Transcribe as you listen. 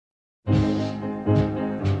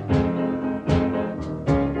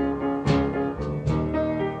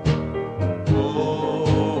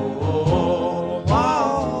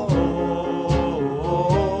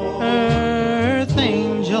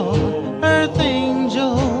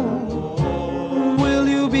angel, will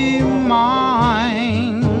you be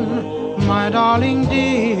mine, my darling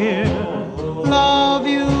dear? Love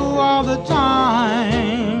you all the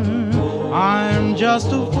time. I'm just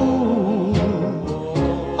a fool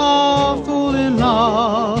in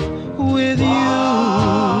love with you.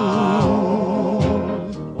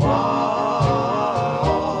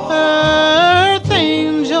 Earth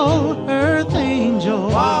angel,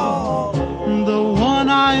 the one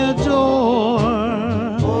I adore.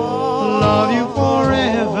 Love you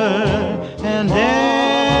forever and evermore.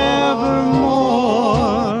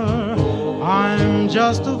 I'm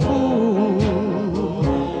just a fool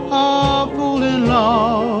in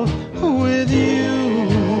love with you.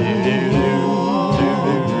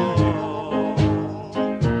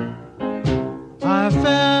 I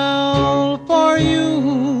fell for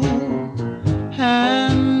you,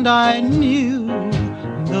 and I knew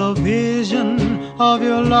the vision of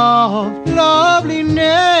your loveliness.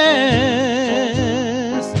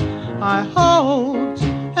 I hoped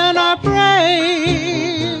and I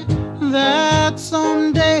prayed that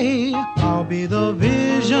someday I'll be the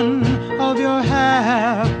vision of your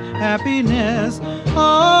happiness.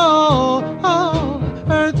 Oh,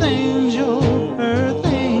 earth angel,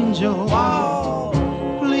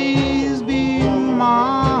 please be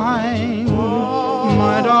mine,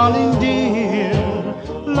 my darling dear.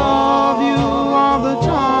 Love you all the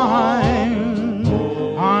time.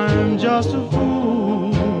 I'm just a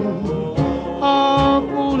fool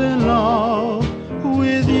in love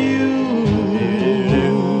with you.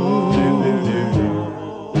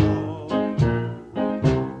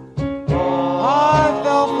 I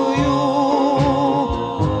fell for you,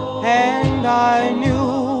 and I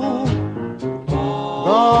knew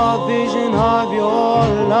the vision of your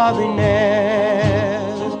loveliness.